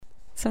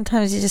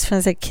Sometimes you just want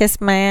to say, kiss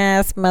my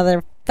ass,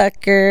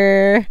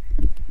 motherfucker.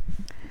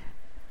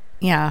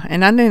 Yeah,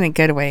 and not in a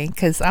good way,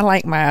 because I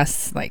like my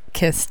ass, like,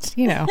 kissed,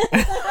 you know.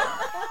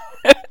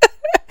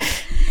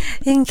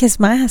 You can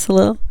kiss my ass a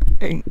little.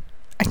 I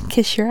can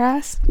kiss your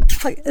ass?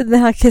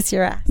 Then I'll kiss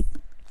your ass.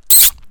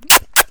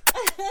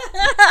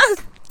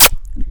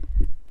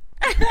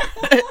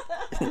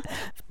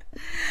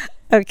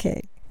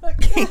 Okay.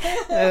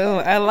 Oh,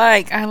 I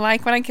like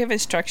when I give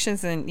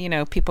instructions and, you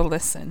know, people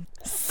listen.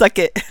 Suck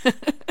it.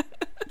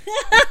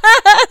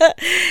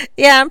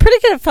 Yeah, I'm pretty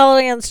good at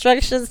following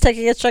instructions,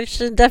 taking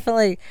instructions,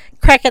 definitely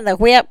cracking the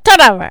whip.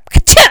 Turn over.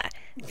 Ka-cha!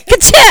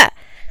 Ka-cha!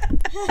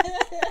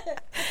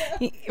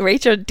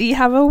 Rachel, do you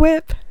have a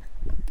whip?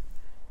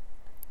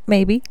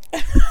 Maybe.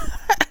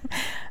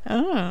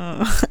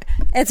 Oh.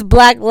 It's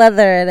black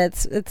leather and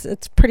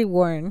it's pretty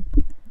worn.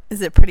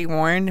 Is it pretty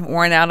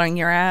worn out on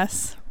your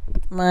ass?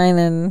 Mine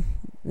and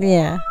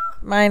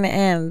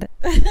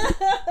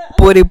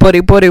booty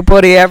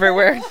Booty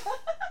everywhere.